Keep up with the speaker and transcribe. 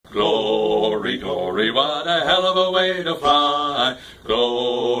Glory, glory, what a hell of a way to fly.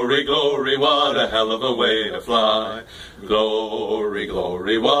 Glory, glory, what a hell of a way to fly. Glory,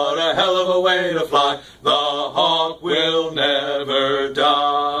 glory, what a hell of a way to fly. The hawk will never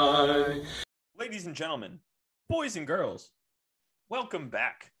die. Ladies and gentlemen, boys and girls, welcome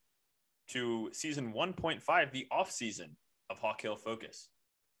back to season 1.5, the off season of Hawk Hill Focus.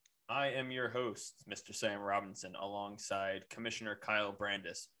 I am your host, Mr. Sam Robinson, alongside Commissioner Kyle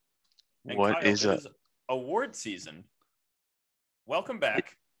Brandis. And What Kyle, is it is award season. Welcome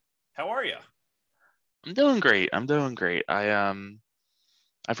back. How are you? I'm doing great.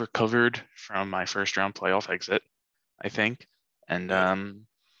 I've recovered from my first round playoff exit, I think. And I'm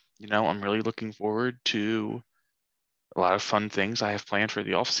really looking forward to a lot of fun things I have planned for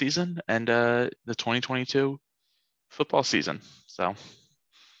the off season and the 2022 football season. So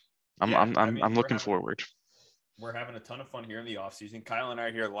I'm looking forward. We're having a ton of fun here in the offseason. Kyle and I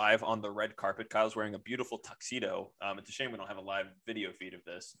are here live on the red carpet. Kyle's wearing a beautiful tuxedo. It's a shame we don't have a live video feed of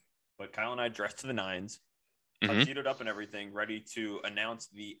this. But Kyle and I dressed to the nines, tuxedoed up and everything, ready to announce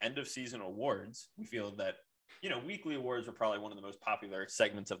the end of season awards. We feel that, weekly awards are probably one of the most popular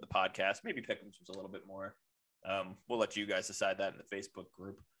segments of the podcast. Maybe Pick'ems was a little bit more. We'll let you guys decide that in the Facebook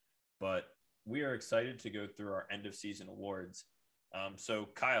group. But we are excited to go through our end of season awards. So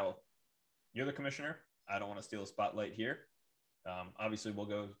Kyle, you're the commissioner. I don't want to steal a spotlight here. Obviously, we'll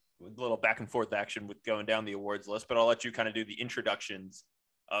go with a little back and forth action with going down the awards list, but I'll let you kind of do the introductions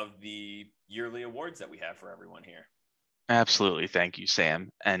of the yearly awards that we have for everyone here. Absolutely. Thank you, Sam.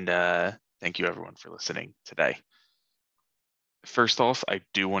 And thank you, everyone, for listening today. First off, I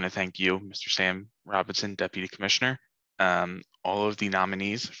do want to thank you, Mr. Sam Robinson, Deputy Commissioner. All of the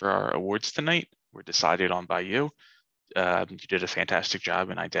nominees for our awards tonight were decided on by you. You did a fantastic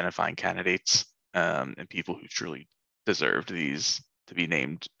job in identifying candidates and people who truly deserved these to be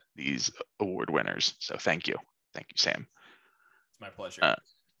named these award winners. So thank you. Thank you, Sam. It's my pleasure.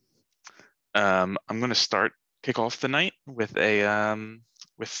 I'm going to kick off the night with our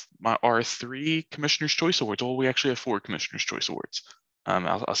 3 Commissioner's Choice Awards. Well, we actually have 4 Commissioner's Choice Awards.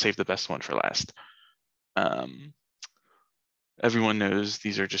 I'll save the best one for last. Everyone knows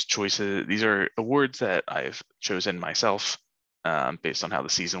these are just choices. These are awards that I've chosen myself based on how the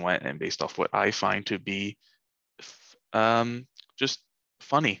season went and based off what I find to be just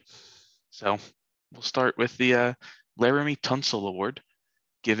funny. So we'll start with the Laramie Tunsil Award,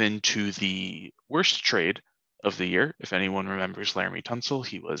 given to the worst trade of the year. If anyone remembers Laramie Tunsil,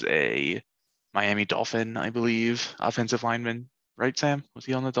 he was a Miami Dolphin, I believe, offensive lineman. Right, Sam? Was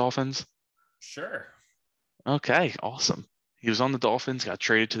he on the Dolphins? Sure. Okay, awesome. He was on the Dolphins, got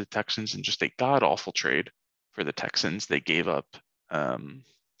traded to the Texans in just a god-awful trade for the Texans. They gave up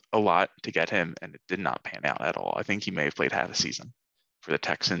a lot to get him, and it did not pan out at all. I think he may have played half a season for the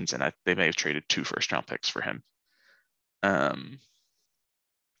Texans, and they may have traded 2 first-round picks for him. I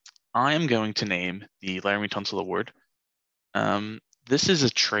am going to name the Laramie Tunsil Award. This is a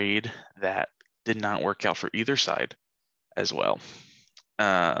trade that did not work out for either side as well.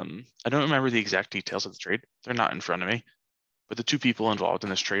 I don't remember the exact details of the trade. They're not in front of me, but the 2 people involved in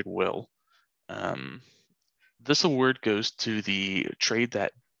this trade will. This award goes to the trade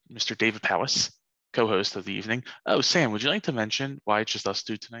that Mr. David Powis, co-host of the evening. Oh, Sam, would you like to mention why it's just us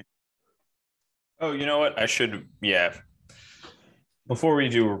 2 tonight? Oh, you know what? I should, yeah. Before we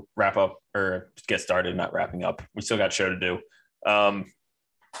do wrap up or get started, not wrapping up, we still got show to do.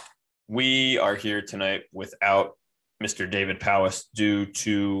 We are here tonight without Mr. David Powis due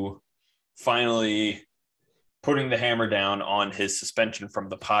to finally putting the hammer down on his suspension from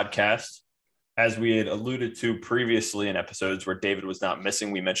the podcast. As we had alluded to previously in episodes where David was not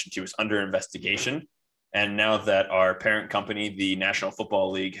missing, we mentioned he was under investigation. And now that our parent company, the National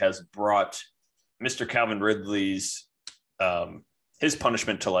Football League, has brought Mr. Calvin Ridley's his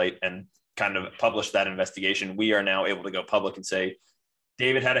punishment to light and kind of published that investigation, we are now able to go public and say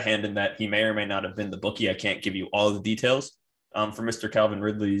David had a hand in that. He may or may not have been the bookie. I can't give you all of the details for Mr. Calvin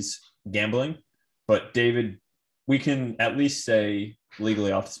Ridley's gambling. But David, we can at least say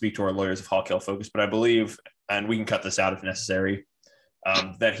legally, I'll have to speak to our lawyers of Hawk Hill Focus, but I believe, and we can cut this out if necessary,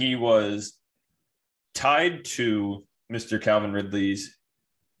 that he was tied to Mr. Calvin Ridley's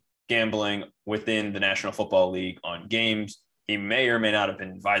gambling within the National Football League on games. He may or may not have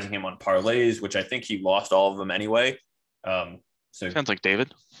been advising him on parlays, which I think he lost all of them anyway. So sounds like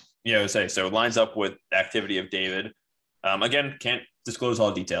David. Yeah, so it lines up with the activity of David. Again, can't disclose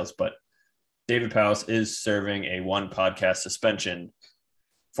all details, but David Powis is serving a 1 podcast suspension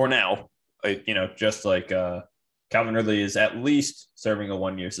for now. Just like Calvin Ridley is at least serving a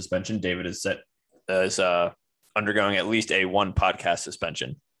 1-year suspension. David is undergoing at least a 1 podcast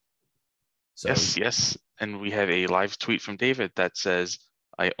suspension. So Yes. And we have a live tweet from David that says,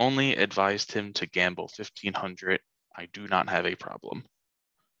 I only advised him to gamble 1,500. I do not have a problem.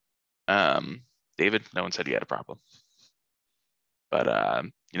 David, no one said he had a problem. But,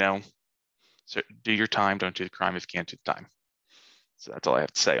 so do your time. Don't do the crime if you can't do the time. So that's all I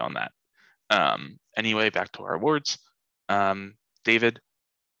have to say on that. Anyway, back to our awards. David,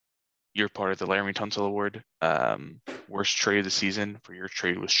 you're part of the Larry Tunsil Award. Worst trade of the season for your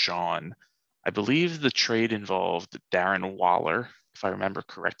trade with Sean. I believe the trade involved Darren Waller, if I remember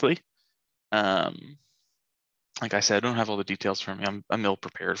correctly. Like I said, I don't have all the details from me. I'm ill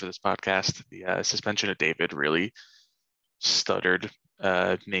prepared for this podcast. The suspension of David really stuttered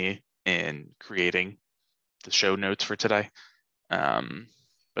me in creating the show notes for today.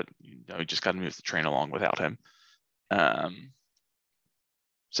 But you just got to move the train along without him.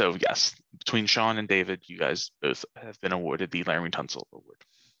 So yes, between Sean and David, you guys both have been awarded the Larry Tunsil Award.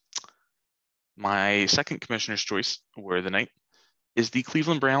 My second Commissioner's Choice Award of the night is the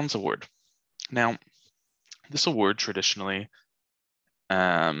Cleveland Browns Award. Now, this award traditionally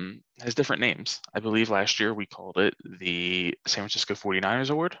has different names. I believe last year we called it the San Francisco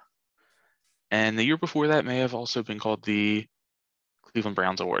 49ers Award. And the year before that may have also been called the Cleveland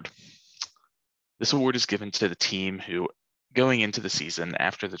Browns Award. This award is given to the team who, going into the season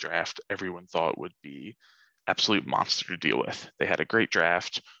after the draft, everyone thought would be absolute monster to deal with. They had a great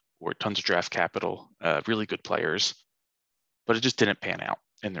draft, or tons of draft capital, really good players, but it just didn't pan out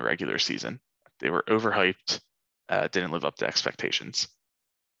in the regular season. They were overhyped, didn't live up to expectations.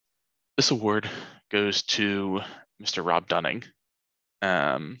 This award goes to Mr. Rob Dunning,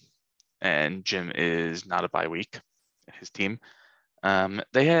 and Jim is not a bye week in his team.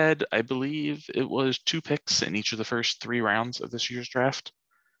 They had, I believe it was 2 picks in each of the first 3 rounds of this year's draft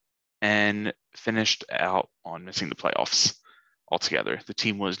and finished out on missing the playoffs altogether. The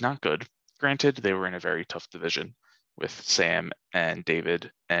team was not good. Granted, they were in a very tough division with Sam and David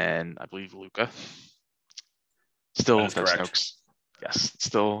and I believe Luca. Still,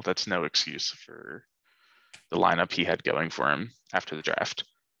 that's no excuse for the lineup he had going for him after the draft.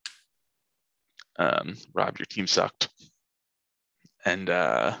 Rob, your team sucked. And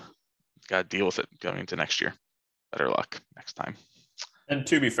got to deal with it going into next year. Better luck next time. And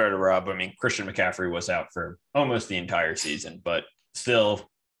to be fair to Rob, I mean, Christian McCaffrey was out for almost the entire season, but still,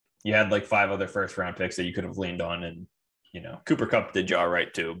 you had like 5 other first-round picks that you could have leaned on, and Cooper Kupp did you all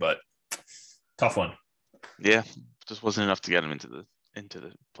right too, but tough one. Yeah, just wasn't enough to get him into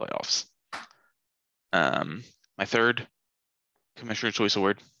the playoffs. My third Commissioner Choice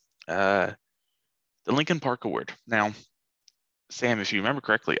Award, the Lincoln Park Award. Now, Sam, if you remember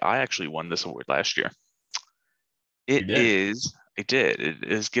correctly, I actually won this award last year. I did. It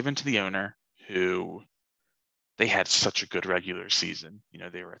is given to the owner who, they had such a good regular season.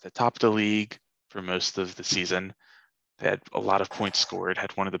 They were at the top of the league for most of the season. They had a lot of points scored,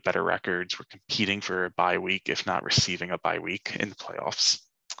 had one of the better records, were competing for a bye week, if not receiving a bye week in the playoffs.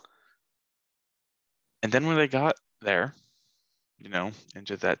 And then when they got there,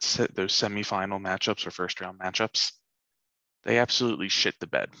 into those semifinal matchups or first round matchups, they absolutely shit the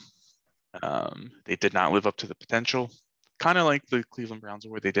bed. They did not live up to the potential, kind of like the Cleveland Browns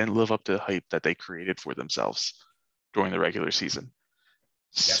Award. They didn't live up to the hype that they created for themselves during the regular season.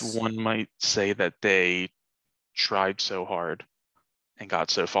 Yes. So one might say that they tried so hard and got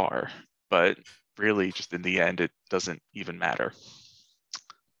so far, but really just in the end, it doesn't even matter.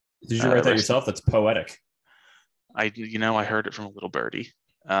 Did you write that yourself? That's poetic. I heard it from a little birdie.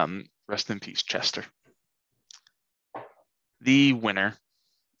 Rest in peace, Chester. The winner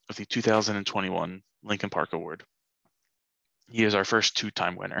of the 2021 Lincoln Park Award. He is our first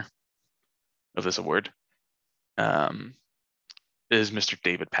 2-time winner of this award. Is Mr.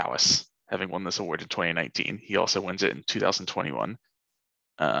 David Powis, having won this award in 2019. He also wins it in 2021.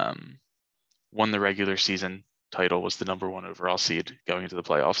 Won the regular season title, was the number 1 overall seed going into the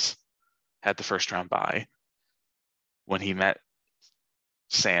playoffs. Had the first round bye. When he met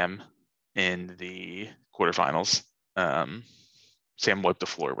Sam in the quarterfinals, Sam wiped the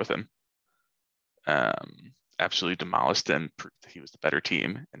floor with him. Absolutely demolished him. Proved that he was the better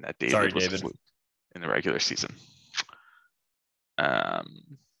team, and that David was a fluke in the regular season.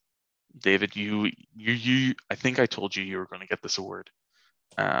 David, you I think I told you were going to get this award.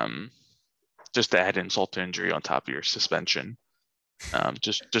 Just to add insult to injury on top of your suspension.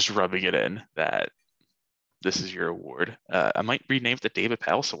 Just rubbing it in that this is your award. I might rename the David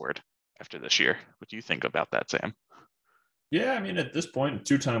Powis Award after this year. What do you think about that, Sam? Yeah, I mean, at this point,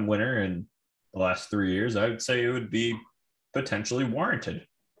 2-time winner in the last 3 years, I would say it would be potentially warranted.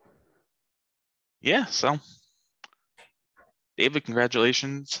 Yeah, so David,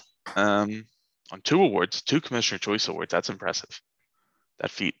 congratulations. On 2 awards, 2 Commissioner Choice Awards. That's impressive.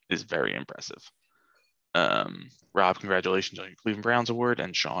 That feat is very impressive. Rob, congratulations on your Cleveland Browns award,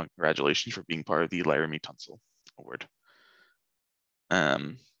 and Sean, congratulations for being part of the Laramie Tunsil Award.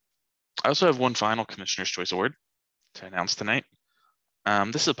 I also have one final Commissioner's Choice Award to announce tonight.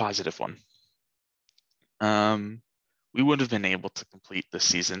 This is a positive one. We would have been able to complete this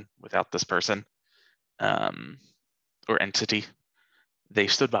season without this person or entity. They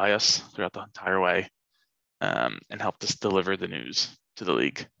stood by us throughout the entire way and helped us deliver the news to the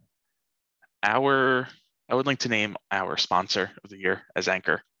league. I would like to name our sponsor of the year as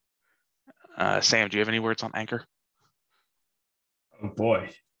Anchor. Sam, do you have any words on Anchor? Oh boy,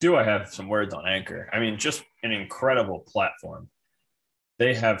 do I have some words on Anchor. I mean, just an incredible platform.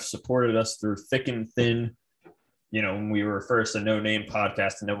 They have supported us through thick and thin. You know, when we were first a no-name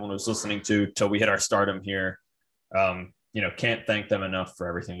podcast and no one was listening to till we hit our stardom here. You know, can't thank them enough for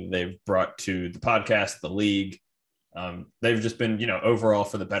everything that they've brought to the podcast, the league. They've just been, you know, overall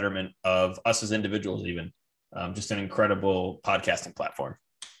for the betterment of us as individuals, even just an incredible podcasting platform.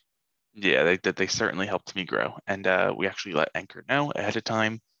 Yeah, they certainly helped me grow. And we actually let Anchor know ahead of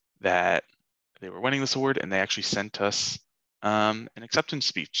time that they were winning this award, and they actually sent us an acceptance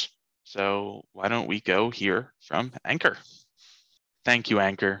speech. So why don't we go hear from Anchor? Thank you,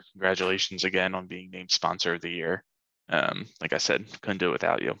 Anchor. Congratulations again on being named sponsor of the year. Like I said, couldn't do it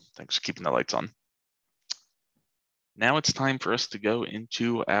without you. Thanks for keeping the lights on. Now it's time for us to go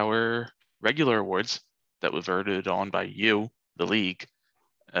into our regular awards that were voted on by you, the league,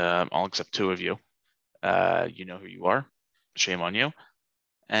 all except 2 of you. You know who you are. Shame on you.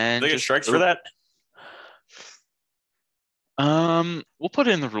 And Do they get strikes for that? We'll put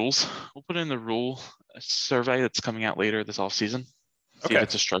it in the rules. We'll put it in the rule survey that's coming out later this offseason. See if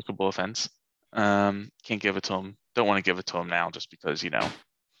it's a strikeable offense. Can't give it to them. Don't want to give it to them now just because, you know,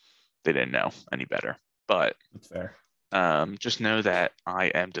 they didn't know any better. But that's fair. Just know that I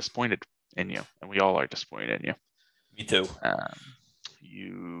am disappointed in you, and we all are disappointed in you. Me too.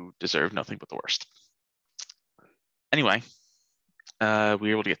 You deserve nothing but the worst. Anyway, we were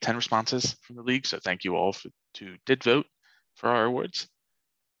able to get 10 responses from the league, so thank you all who did vote for our awards.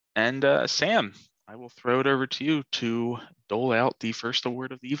 And Sam, I will throw it over to you to dole out the first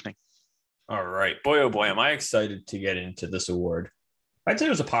award of the evening. All right. Boy, oh boy, am I excited to get into this award. I'd say it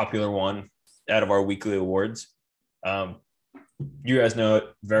was a popular one out of our weekly awards. You guys know it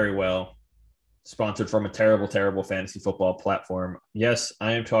very well. Sponsored from a terrible, terrible fantasy football platform. Yes,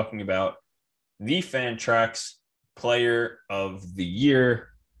 I am talking about the Fantrax Player of the Year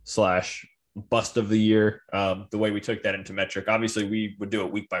 / Bust of the Year. The way we took that into metric. Obviously, we would do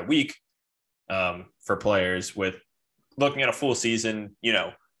it week by week for players with looking at a full season, you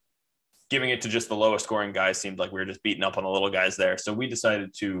know, giving it to just the lowest scoring guys seemed like we were just beating up on the little guys there. So we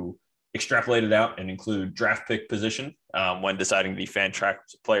decided to extrapolate it out and include draft pick position when deciding the Fantrax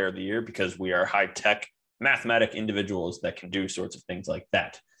Player of the Year, because we are high-tech mathematic individuals that can do sorts of things like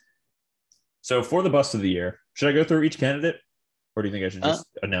that. So for the Bust of the Year, should I go through each candidate, or do you think I should just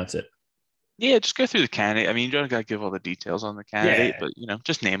announce it? Yeah, just go through the candidate. I mean, you don't got to give all the details on the candidate, but, you know,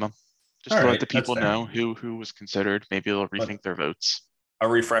 just name them. Just to let the people know who was considered. Maybe they'll rethink their votes. A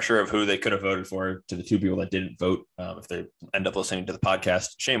refresher of who they could have voted for to the 2 people that didn't vote. If they end up listening to the podcast,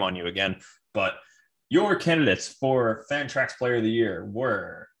 shame on you again. But your candidates for Fantrax Player of the Year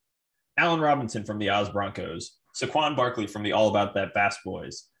were Allen Robinson from the Oz Broncos, Saquon Barkley from the All About That Bass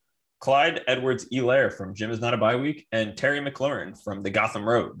Boys, Clyde Edwards-Helaire from Jim Is Not a Bye Week, and Terry McLaurin from the Gotham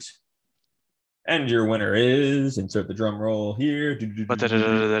Rogues. And your winner is, insert the drum roll here.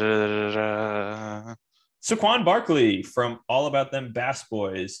 Saquon Barkley from All About Them Bass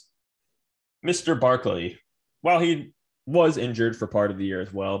Boys. Mr. Barkley, while he was injured for part of the year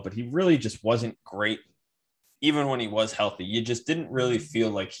as well, but he really just wasn't great. Even when he was healthy, you just didn't really feel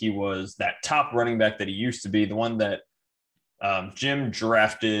like he was that top running back that he used to be, the one that Jim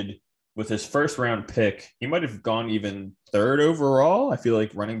drafted with his first round pick. He might have gone even 3rd overall. I feel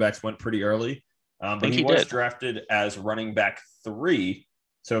like running backs went pretty early. But he was drafted as running back 3.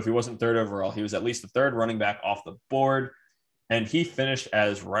 So if he wasn't 3rd overall, he was at least the 3rd running back off the board. And he finished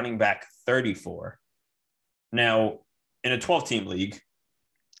as running back 34. Now, in a 12-team league,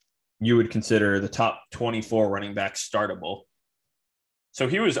 you would consider the top 24 running backs startable. So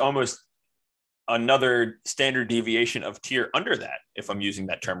he was almost another standard deviation of tier under that, if I'm using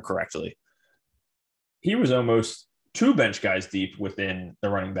that term correctly. He was almost 2 bench guys deep within the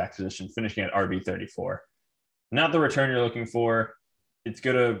running back position, finishing at RB34. Not the return you're looking for. It's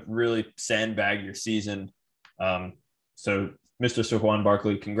going to really sandbag your season. So, Mr. Saquon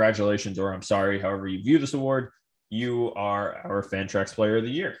Barkley, congratulations, or I'm sorry, however you view this award. You are our Fantrax Player of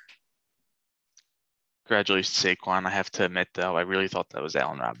the Year. Congratulations, Saquon. I have to admit, though, I really thought that was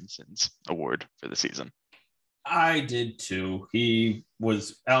Allen Robinson's award for the season. I did too.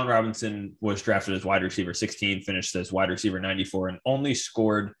 Allen Robinson was drafted as wide receiver 16, finished as wide receiver 94, and only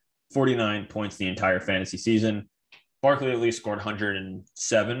scored 49 points the entire fantasy season. Barkley at least scored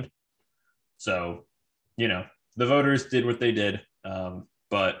 107. So, the voters did what they did.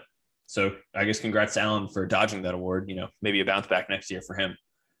 So I guess congrats to Allen for dodging that award. Maybe a bounce back next year for him.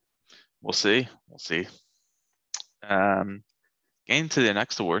 We'll see. Getting to the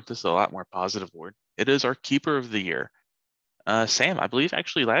next award, this is a lot more positive award. It is our Keeper of the Year. Sam, I believe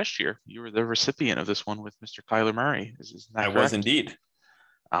actually last year you were the recipient of this one with Mr. Kyler Murray. Isn't that correct? I was indeed.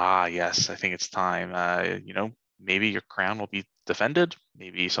 Yes, I think it's time. Maybe your crown will be defended.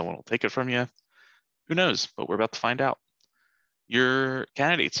 Maybe someone will take it from you. Who knows? But we're about to find out. Your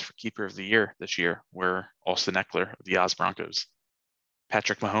candidates for Keeper of the Year this year were Austin Eckler of the Oz Broncos,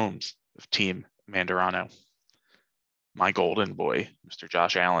 Patrick Mahomes of Team Mandarano, my golden boy, Mr.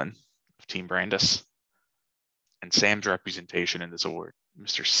 Josh Allen of Team Brandis, and Sam's representation in this award,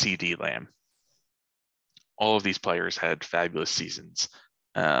 Mr. C.D. Lamb. All of these players had fabulous seasons.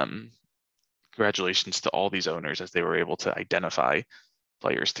 Congratulations to all these owners as they were able to identify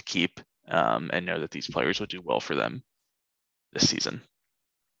players to keep and know that these players would do well for them this season.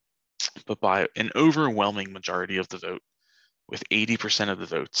 But by an overwhelming majority of the vote, with 80% of the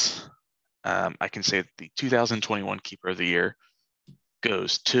votes, I can say that the 2021 Keeper of the Year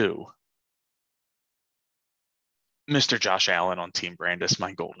goes to Mr. Josh Allen on Team Brandis,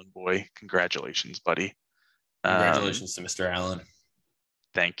 my golden boy. Congratulations, buddy. Congratulations to Mr. Allen.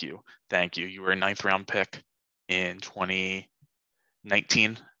 Thank you. You were a 9th round pick in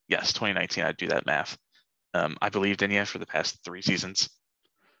 2019. Yes, 2019. I'd do that math. I believed in you for the past 3 seasons.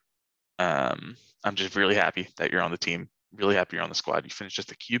 I'm just really happy that you're on the team. Really happy you're on the squad. You finished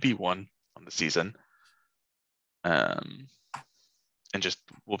just a QB1 on the season. And just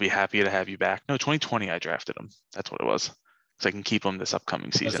we'll be happy to have you back. No, 2020 I drafted him. That's what it was. So I can keep him this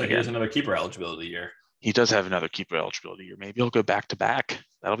upcoming season. So here's another keeper eligibility year. He does have another keeper eligibility year. Maybe he'll go back to back.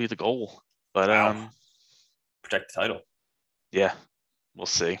 That'll be the goal. But wow. Protect the title. Yeah, we'll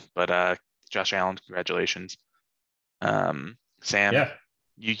see. But Josh Allen, congratulations. Sam, yeah.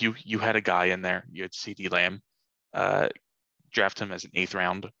 You had a guy in there. You had C.D. Lamb. Draft him as an 8th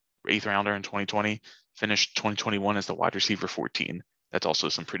rounder in 2020. Finished 2021 as the wide receiver 14. That's also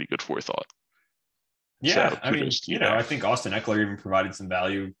some pretty good forethought. Yeah, so, I think Austin Eckler even provided some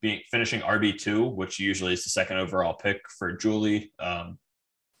value, finishing RB2, which usually is the 2nd overall pick for Julie,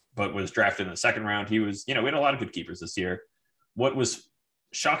 but was drafted in the 2nd round. He was, we had a lot of good keepers this year. What was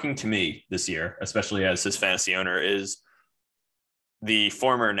shocking to me this year, especially as his fantasy owner, is the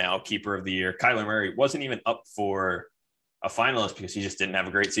former now Keeper of the Year, Kyler Murray, wasn't even up for a finalist because he just didn't have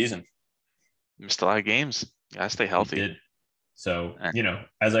a great season. Missed a lot of games. You gotta stay healthy. He did. So,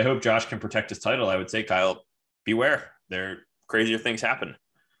 as I hope Josh can protect his title, I would say, Kyle, beware. Crazier things happen.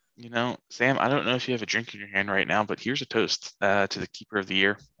 Sam, I don't know if you have a drink in your hand right now, but here's a toast to the Keeper of the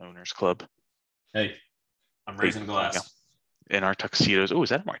Year Owners Club. Hey, I'm raising a glass. In our tuxedos. Oh, is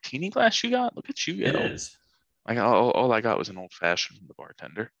that a martini glass you got? Look at you. It is. All I got was an old fashioned from the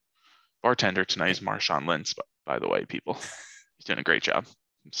bartender. Bartender tonight is Marshawn Lynch, by the way, people. He's doing a great job.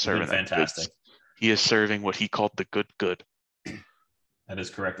 Serving fantastic. He is serving what he called the good. That is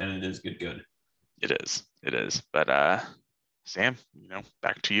correct, and it is good. It is. But Sam,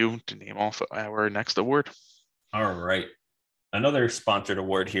 back to you to name off our next award. All right. Another sponsored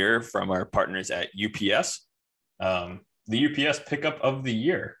award here from our partners at UPS. The UPS Pickup of the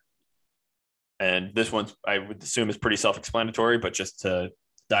Year. And this one, I would assume, is pretty self-explanatory, but just to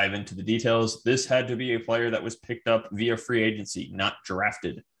dive into the details, this had to be a player that was picked up via free agency, not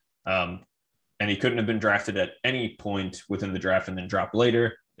drafted. And he couldn't have been drafted at any point within the draft and then dropped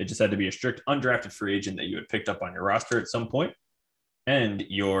later. It just had to be a strict undrafted free agent that you had picked up on your roster at some point. And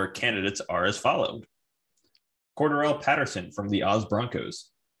your candidates are as followed. Cordarrelle Patterson from the Oz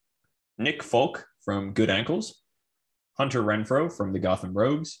Broncos. Nick Folk from Good Ankles. Hunter Renfrow from the Gotham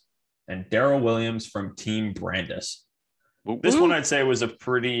Rogues. And Darrell Williams from Team Brandis. This one I'd say was a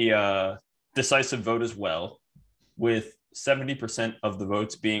pretty decisive vote as well, with 70% of the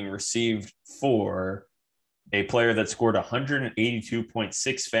votes being received for a player that scored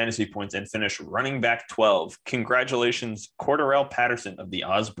 182.6 fantasy points and finished running back 12. Congratulations, Cordarrelle Patterson of the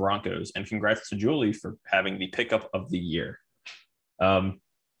Oz Broncos, and congrats to Julie for having the pickup of the year.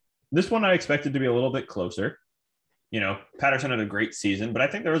 This one I expected to be a little bit closer. Patterson had a great season, but I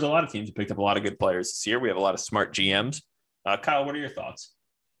think there was a lot of teams who picked up a lot of good players this year. We have a lot of smart GMs. Kyle, what are your thoughts?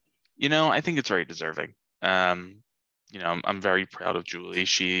 I think it's very deserving. I'm very proud of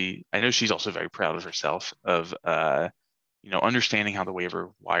Julie. I know she's also very proud of herself of understanding how the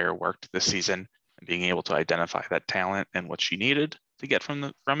waiver wire worked this season and being able to identify that talent and what she needed to get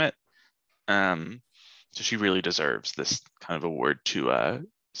from it. So she really deserves this kind of award to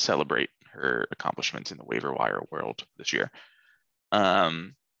celebrate her accomplishments in the waiver wire world this year.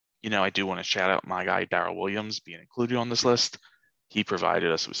 I do want to shout out my guy Darrell Williams being included on this list. He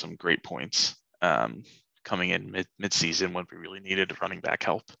provided us with some great points coming in mid-season when we really needed running back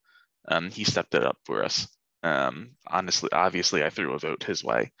help. He stepped it up for us. Obviously, I threw a vote his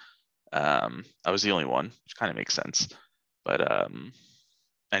way. I was the only one, which kind of makes sense. But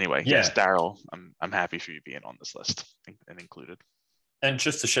anyway, Yeah. Yes, Darrell, I'm happy for you being on this list and included. And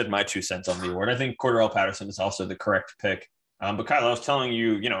just to shed my 2 cents on the award, I think Cordarrelle Patterson is also the correct pick. But Kyle, I was telling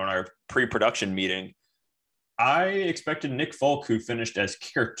you, in our pre-production meeting, I expected Nick Folk, who finished as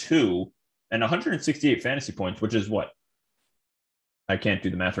kicker 2 and 168 fantasy points, which is what? I can't do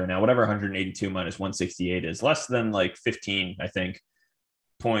the math right now. Whatever 182 minus 168 is, less than like 15, I think,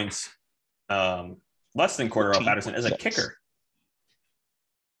 points. Less than Cordarrelle Patterson as a kicker.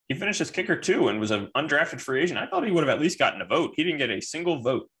 He finished as kicker 2 and was an undrafted free agent. I thought he would have at least gotten a vote. He didn't get a single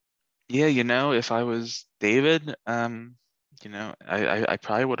vote. Yeah, if I was David, I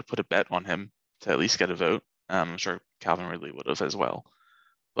probably would have put a bet on him to at least get a vote. I'm sure Calvin Ridley would have as well.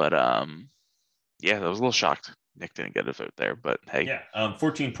 But yeah, I was a little shocked Nick didn't get a vote there. But hey, yeah,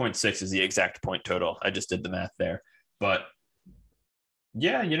 14.6 is the exact point total. I just did the math there. But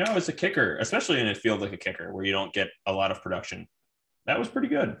yeah, as a kicker, especially in a field like a kicker where you don't get a lot of production, that was pretty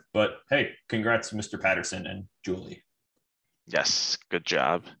good. But hey, congrats, Mr. Patterson and Julie. Yes, good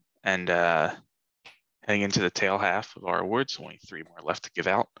job. And heading into the tail half of our awards, only 3 more left to give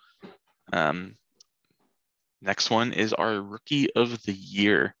out. Next one is our Rookie of the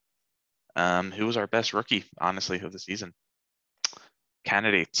Year. Who was our best rookie, honestly, of the season?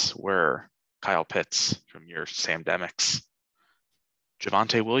 Candidates were Kyle Pitts from your Sam Demix,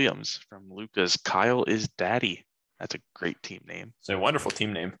 Javonte Williams from Luca's Kyle is Daddy. That's a great team name. It's a wonderful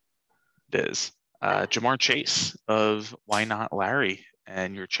team name. It is. Jamar Chase of Why Not Larry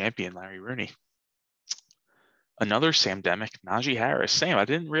and your champion, Larry Rooney. Another Sam Demick, Najee Harris. Sam, I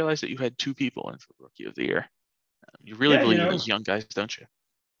didn't realize that you had 2 people in for Rookie of the Year. You really believe in those young guys, don't you?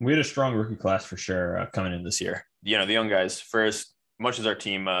 We had a strong rookie class for sure coming in this year. The young guys, for as much as our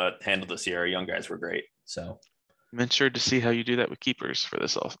team handled this year, our young guys were great. So I'm interested to see how you do that with keepers for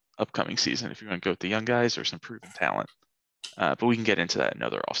this upcoming season, if you're going to go with the young guys or some proven talent. But we can get into that in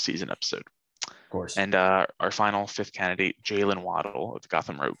another off-season episode. Of course. And our final 5th candidate, Jalen Waddle of the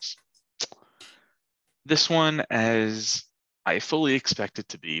Gotham Rogues. This one, as I fully expected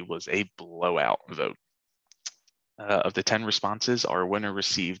to be, was a blowout vote. Of the 10 responses, our winner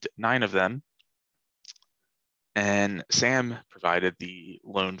received 9 of them. And Sam provided the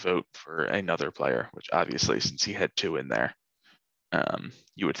lone vote for another player, which obviously, since he had 2 in there,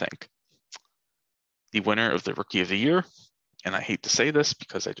 you would think. The winner of the Rookie of the Year, and I hate to say this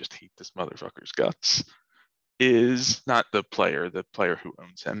because I just hate this motherfucker's guts, is not the player who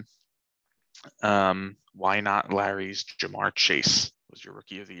owns him. Why Not Larry's Jamar Chase was your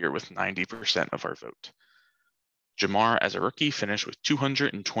Rookie of the Year with 90% of our vote. Jamar, as a rookie, finished with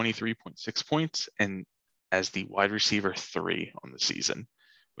 223.6 points and as the wide receiver 3 on the season,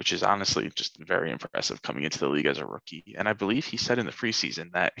 which is honestly just very impressive coming into the league as a rookie. And I believe he said in the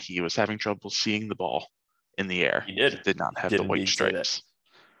preseason that he was having trouble seeing the ball in the air. He did not have the white stripes.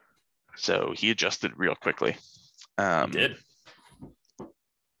 So he adjusted real quickly. He did.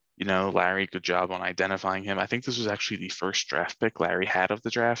 Larry, good job on identifying him. I think this was actually the first draft pick Larry had of the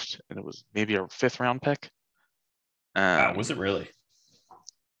draft, and it was maybe a 5th round pick. Wow, was it really?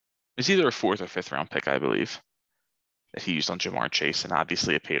 It's either a 4th or 5th round pick, I believe, that he used on Jamar Chase, and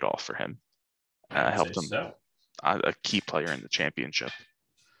obviously it paid off for him. Helped him, a key player in the championship.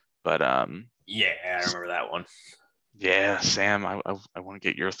 But yeah, I remember that one. Yeah, Sam, I want to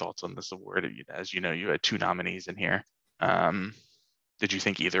get your thoughts on this award. As you know, you had 2 nominees in here. Did you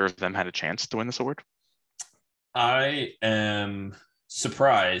think either of them had a chance to win this award? I am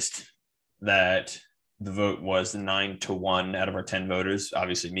surprised that the vote was 9-1 out of our 10 voters.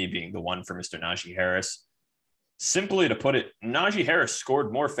 Obviously, me being the one for Mr. Najee Harris. Simply to put it, Najee Harris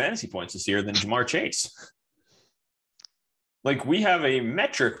scored more fantasy points this year than Jamar Chase. Like, we have a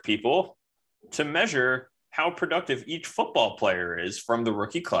metric, people, to measure how productive each football player is from the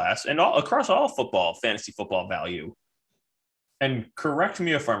rookie class and across all football, fantasy football value. And correct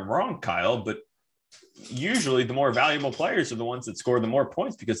me if I'm wrong, Kyle, but usually the more valuable players are the ones that score the more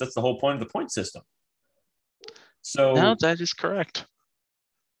points because that's the whole point of the point system. So no, that is correct.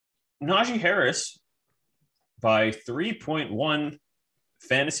 Najee Harris by 3.1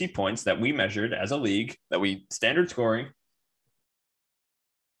 fantasy points that we measured as a league, that we standard scoring,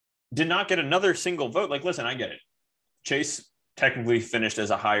 did not get another single vote. Like, listen, I get it. Chase technically finished as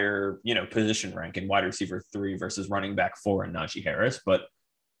a higher, position rank in wide receiver 3 versus running back 4 and Najee Harris.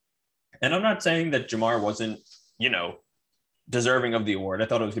 And I'm not saying that Jamar wasn't, deserving of the award. I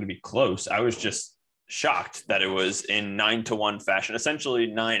thought it was going to be close. I was just shocked that it was in 9-1 fashion, essentially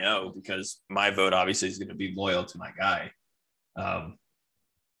 9-0, because my vote obviously is going to be loyal to my guy.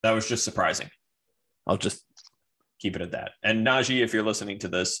 That was just surprising. I'll just keep it at that. And Najee, if you're listening to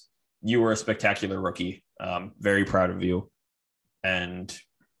this, you were a spectacular rookie. Very proud of you. And,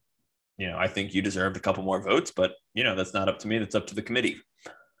 I think you deserved a couple more votes, but, that's not up to me. That's up to the committee.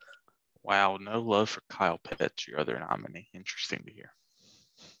 Wow, no love for Kyle Pitts, your other nominee. Interesting to hear.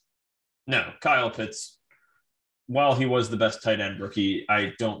 No, Kyle Pitts, while he was the best tight end rookie,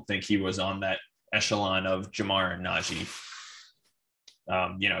 I don't think he was on that echelon of Jamar and Najee.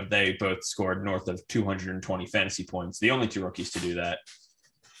 They both scored north of 220 fantasy points. The only 2 rookies to do that.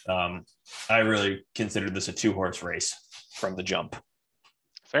 I really considered this a 2-horse race from the jump.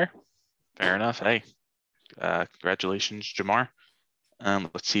 Fair enough. Hey, congratulations, Jamar.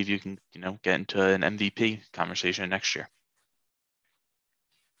 Let's see if you can, get into an MVP conversation next year.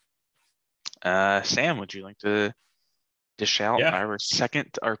 Sam, would you like to dish out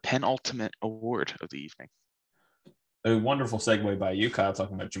our penultimate award of the evening? A wonderful segue by you, Kyle,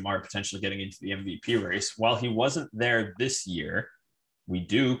 talking about Jamar potentially getting into the MVP race. While he wasn't there this year, we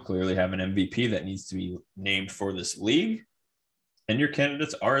do clearly have an MVP that needs to be named for this league. And your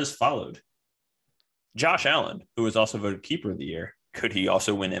candidates are as followed. Josh Allen, who was also voted Keeper of the Year. Could he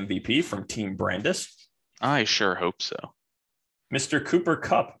also win MVP from Team Brandis? I sure hope so. Mr. Cooper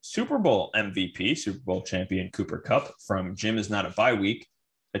Kupp, Super Bowl MVP, Super Bowl champion Cooper Kupp from Jim Is Not a Bye Week,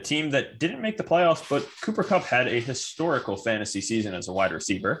 a team that didn't make the playoffs, but Cooper Kupp had a historical fantasy season as a wide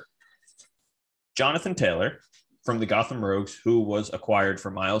receiver. Jonathan Taylor from the Gotham Rogues, who was acquired for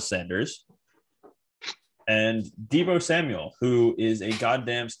Miles Sanders. And Deebo Samuel, who is a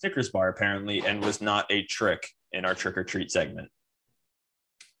goddamn Snickers bar, apparently, and was not a trick in our trick or treat segment.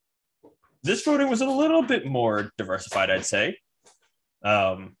 This voting was a little bit more diversified, I'd say,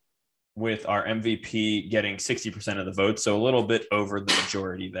 with our MVP getting 60% of the votes, so a little bit over the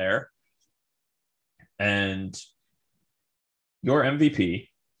majority there. And your MVP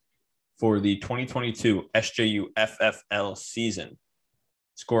for the 2022 SJUFFL season,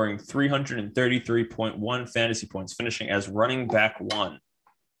 scoring 333.1 fantasy points, finishing as running back 1,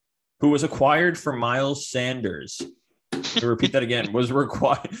 who was acquired for Miles Sanders. To repeat that again, was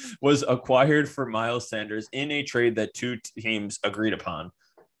acquired for Miles Sanders in a trade that 2 teams agreed upon,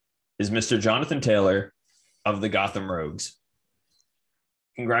 is Mr. Jonathan Taylor of the Gotham Rogues.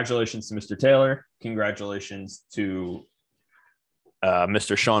 Congratulations to Mr. Taylor. Congratulations to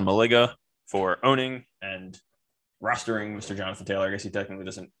Mr. Sean Maliga for owning and rostering Mr. Jonathan Taylor. I guess he technically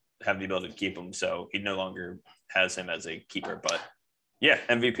doesn't have the ability to keep him, so he no longer has him as a keeper. But yeah,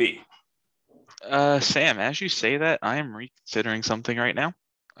 MVP. Sam, as you say that, I am reconsidering something right now.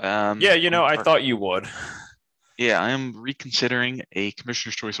 I thought you would. Yeah, I am reconsidering a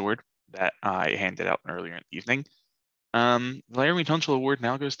Commissioner's Choice Award that I handed out earlier in the evening. Laramie Tunchel Award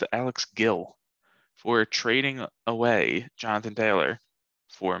now goes to Alex Gill for trading away Jonathan Taylor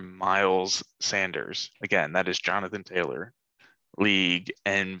for Miles Sanders. Again, that is Jonathan Taylor, league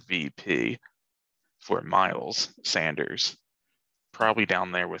MVP for Miles Sanders. Probably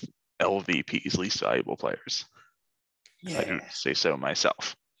down there with LVP's least valuable players. Yeah. I do say so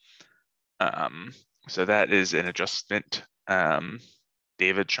myself. So that is an adjustment.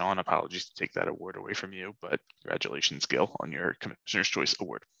 David, Sean, apologies to take that award away from you, but congratulations, Gil, on your Commissioner's Choice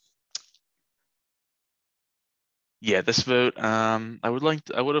Award. Yeah, this vote, I would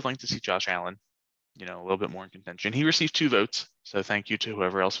have liked to see Josh Allen, a little bit more in contention. He received 2 votes, so thank you to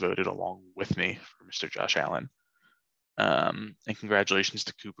whoever else voted along with me for Mr. Josh Allen. And congratulations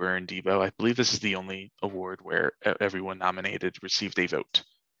to Cooper and Deebo. I believe this is the only award where everyone nominated received a vote.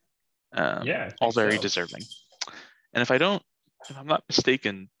 All very deserving. And if I'm not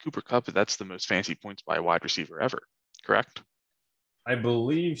mistaken, Cooper Kupp, that's the most fantasy points by a wide receiver ever, correct? I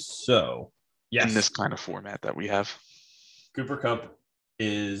believe so. Yes. In this kind of format that we have. Cooper Kupp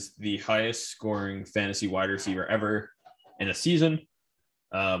is the highest scoring fantasy wide receiver ever in a season.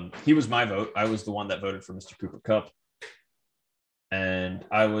 He was my vote. I was the one that voted for Mr. Cooper Kupp. And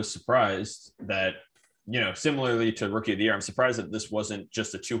I was surprised that, similarly to Rookie of the Year, I'm surprised that this wasn't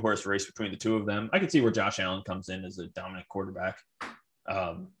just a 2-horse race between the 2 of them. I could see where Josh Allen comes in as a dominant quarterback.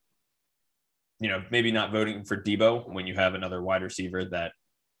 Maybe not voting for Deebo when you have another wide receiver that,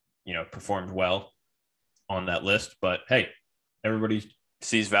 performed well on that list. But hey, everybody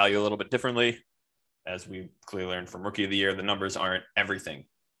sees value a little bit differently. As we clearly learned from Rookie of the Year, the numbers aren't everything,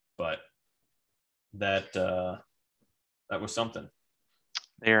 but that was something.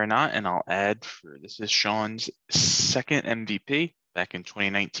 They are not, and I'll add this is Sean's second MVP back in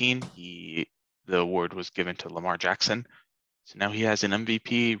 2019. The award was given to Lamar Jackson. So now he has an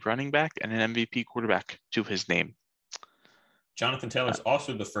MVP running back and an MVP quarterback to his name. Jonathan Taylor is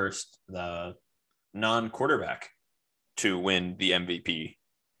also the first non-quarterback to win the MVP.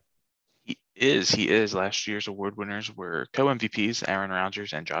 He is. Last year's award winners were co-MVPs, Aaron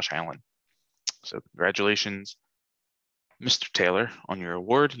Rodgers and Josh Allen. So congratulations, Mr. Taylor, on your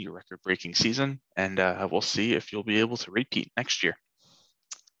award, your record-breaking season, and we'll see if you'll be able to repeat next year.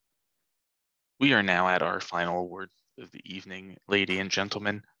 We are now at our final award of the evening, ladies and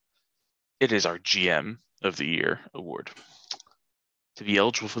gentlemen. It is our GM of the Year award. To be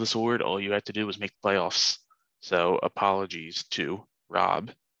eligible for this award, all you had to do was make playoffs. So apologies to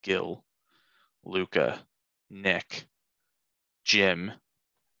Rob, Gil, Luca, Nick, Jim,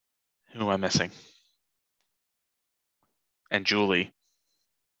 who am I missing? And Julie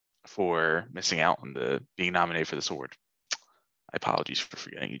for missing out on being nominated for this award. I apologize for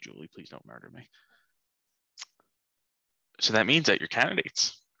forgetting you, Julie. Please don't murder me. So that means that your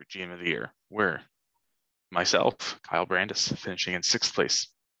candidates for GM of the Year were myself, Kyle Brandis, finishing in 6th place.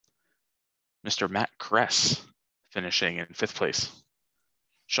 Mr. Matt Kress, finishing in 5th place.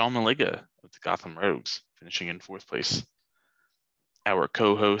 Sean Maliga of the Gotham Rogues, finishing in 4th place. Our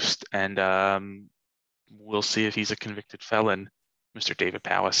co-host, and we'll see if he's a convicted felon, Mr. David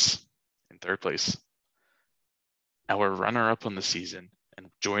Powis, in 3rd place. Our runner-up on the season, and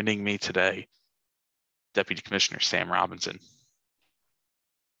joining me today, Deputy Commissioner Sam Robinson.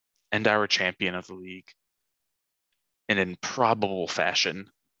 And our champion of the league, in improbable fashion,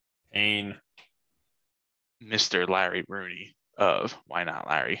 Mr. Larry Rooney of Why Not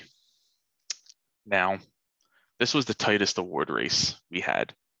Larry. Now, this was the tightest award race we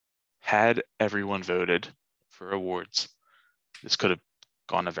had. Had everyone voted for awards, this could have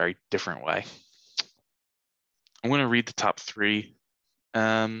gone a very different way. I'm going to read the top 3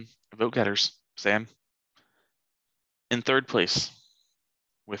 vote getters. Sam, in 3rd place,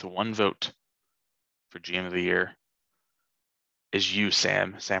 with 1 vote for GM of the Year, is you,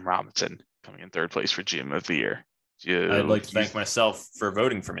 Sam Robinson, coming in 3rd place for GM of the Year. I'd like to thank myself for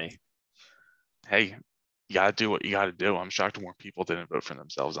voting for me. Hey, you got to do what you got to do. I'm shocked more people didn't vote for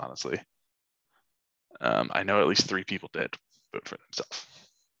themselves, honestly. I know at least 3 people did vote for themselves.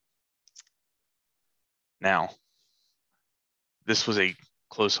 Now, this was a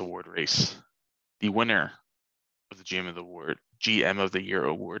close award race. The winner of the GM of the Year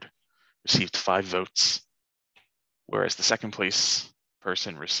award received 5 votes, whereas the 2nd place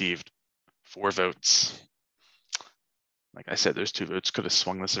person received 4 votes. Like I said, those 2 votes could have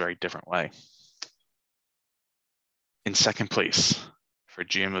swung this a very different way. In 2nd place for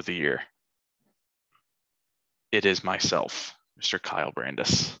GM of the Year, it is myself, Mr. Kyle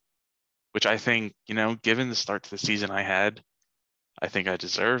Brandis, which I think, given the start to the season I had, I think I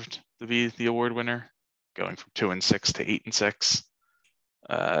deserved to be the award winner, going from 2-6 to 8-6,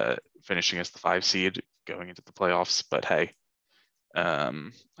 finishing as the 5 seed, going into the playoffs. But hey,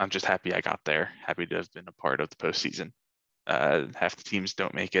 I'm just happy I got there, happy to have been a part of the postseason. Half the teams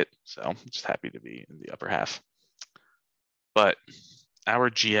don't make it, so I'm just happy to be in the upper half. But our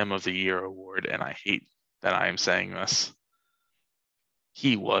GM of the Year award, and I hate that I am saying this,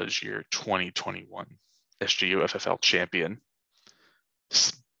 he was your 2021 SJUFFL champion,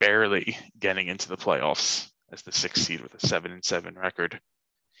 just barely getting into the playoffs as the 6th seed with a 7-7 record.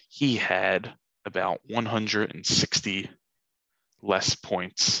 He had about 160 less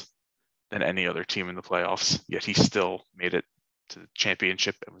points than any other team in the playoffs, yet he still made it to the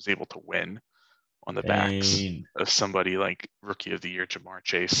championship and was able to win on the backs of somebody like Rookie of the Year Jamar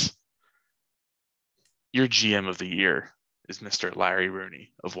Chase. Your GM of the Year is Mr. Larry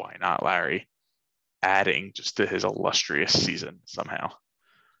Rooney of Why Not Larry, adding just to his illustrious season somehow.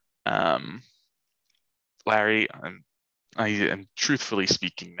 Larry, I am truthfully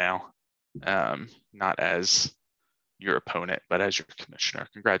speaking now, not as your opponent, but as your commissioner.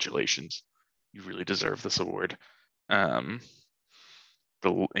 Congratulations. You really deserve this award.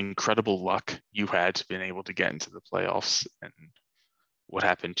 The incredible luck you had to being able to get into the playoffs and what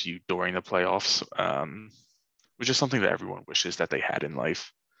happened to you during the playoffs was just something that everyone wishes that they had in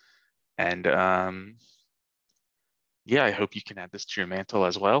life. And yeah, I hope you can add this to your mantle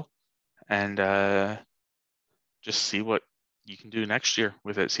as well, and just see what you can do next year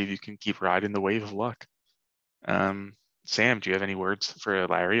with it. See if you can keep riding the wave of luck. Sam, do you have any words for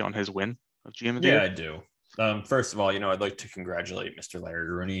Larry on his win of GM of the Year? Yeah, I do. First of all, I'd like to congratulate Mr. Larry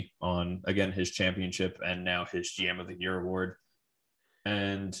Rooney on, again, his championship and now his GM of the Year award.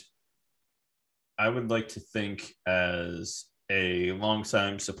 And I would like to think, as a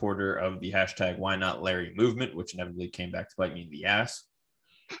longtime supporter of the hashtag Why Not Larry movement, which inevitably came back to bite me in the ass,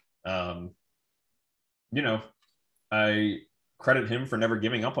 I credit him for never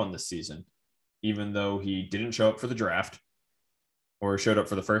giving up on this season, even though he didn't show up for the draft or showed up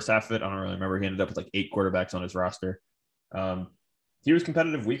for the first half of it. I don't really remember. He ended up with like 8 quarterbacks on his roster. He was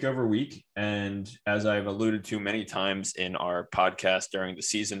competitive week over week. And as I've alluded to many times in our podcast during the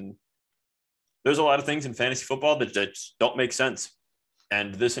season, there's a lot of things in fantasy football that just don't make sense.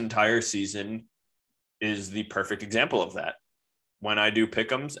 And this entire season is the perfect example of that. When I do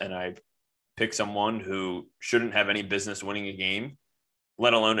pick'ems and I pick someone who shouldn't have any business winning a game,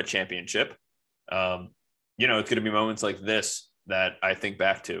 let alone a championship, it's going to be moments like this that I think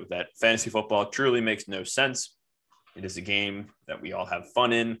back to, that fantasy football truly makes no sense. It is a game that we all have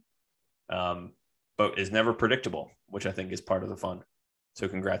fun in, but is never predictable, which I think is part of the fun. So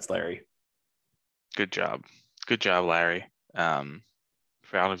congrats, Larry. Good job. Good job, Larry.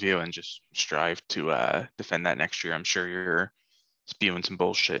 Proud of you, and just strive to defend that next year. I'm sure you're spewing some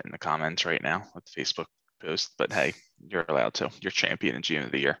bullshit in the comments right now with the Facebook post, but hey, you're allowed to. You're champion and GM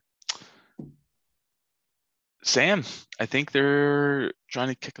of the year. Sam, I think they're trying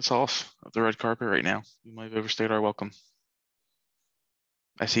to kick us off of the red carpet right now. We might have overstayed our welcome.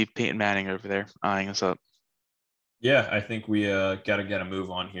 I see Peyton Manning over there eyeing us up. Yeah, I think we got to get a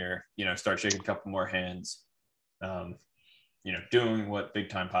move on here. Start shaking a couple more hands. Doing what big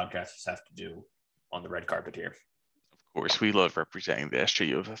time podcasters have to do on the red carpet here. Of course, we love representing the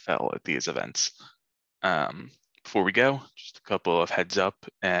SJUFFL at these events. Before we go, just a couple of heads up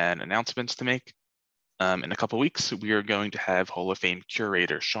and announcements to make. In a couple of weeks, we are going to have Hall of Fame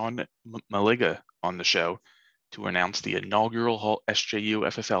curator Sean Maliga on the show to announce the inaugural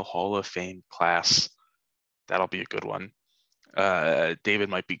SJUFFL Hall of Fame class. That'll be a good one. David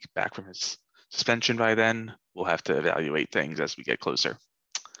might be back from his suspension by then. We'll have to evaluate things as we get closer.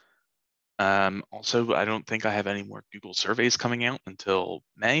 Also, I don't think I have any more Google surveys coming out until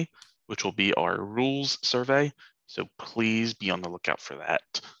May, which will be our rules survey. So please be on the lookout for that.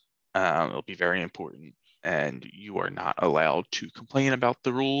 It'll be very important, and you are not allowed to complain about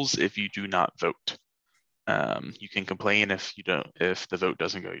the rules if you do not vote. You can complain if the vote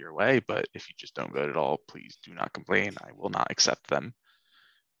doesn't go your way, but if you just don't vote at all, please do not complain. I will not accept them.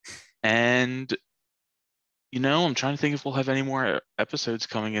 And I'm trying to think if we'll have any more episodes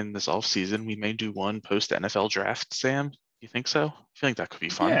coming in this off season. We may do one post NFL draft. Sam, you think so? I feel like that could be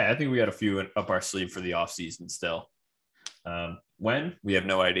fun. Yeah, I think we got a few up our sleeve for the off season still. When? We have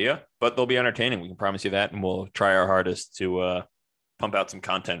no idea, but they'll be entertaining. We can promise you that, and we'll try our hardest to pump out some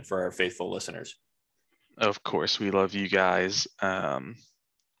content for our faithful listeners. Of course, we love you guys.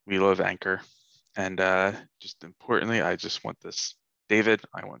 We love Anchor. And just importantly, I just want this. David,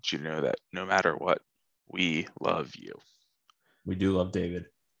 I want you to know that no matter what, we love you. We do love David.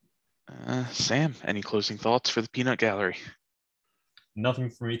 Sam, any closing thoughts for the Peanut Gallery? Nothing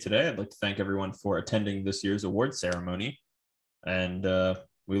for me today. I'd like to thank everyone for attending this year's award ceremony. And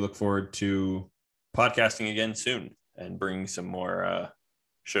we look forward to podcasting again soon and bringing some more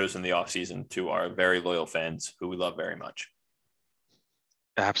shows in the off season to our very loyal fans who we love very much.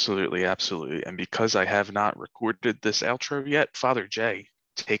 Absolutely, absolutely. And because I have not recorded this outro yet, Father Jay,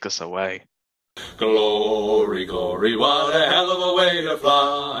 take us away. Glory, glory, what a hell of a way to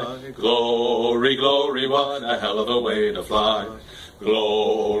fly. Glory, glory, what a hell of a way to fly.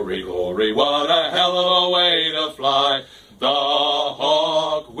 Glory, glory, what a hell of a way to fly. The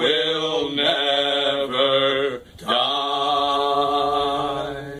hawk will